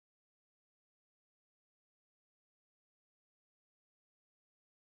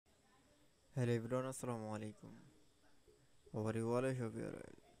Hello everyone, Assalamu Walaikum. How are you all? I hope you are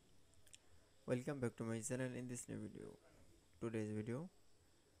well. Welcome back to my channel in this new video. Today's video,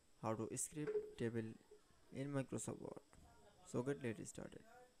 how to script table in Microsoft Word. So let's started.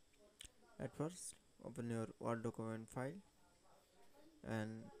 At first, open your Word document file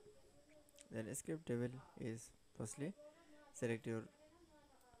and then script table is firstly select your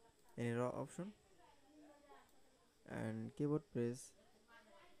any raw option and keyboard press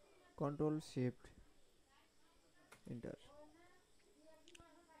Ctrl Shift Enter.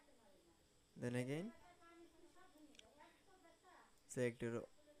 Then again select your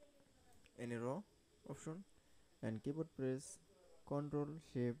any raw option and keyboard press Ctrl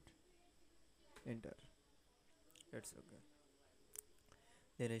Shift Enter. That's okay.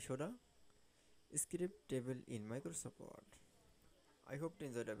 Then I showed a script table in Microsoft Word. I hope you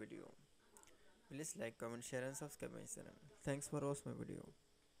enjoyed the video. Please like, comment, share and subscribe my channel. Thanks for watching my video.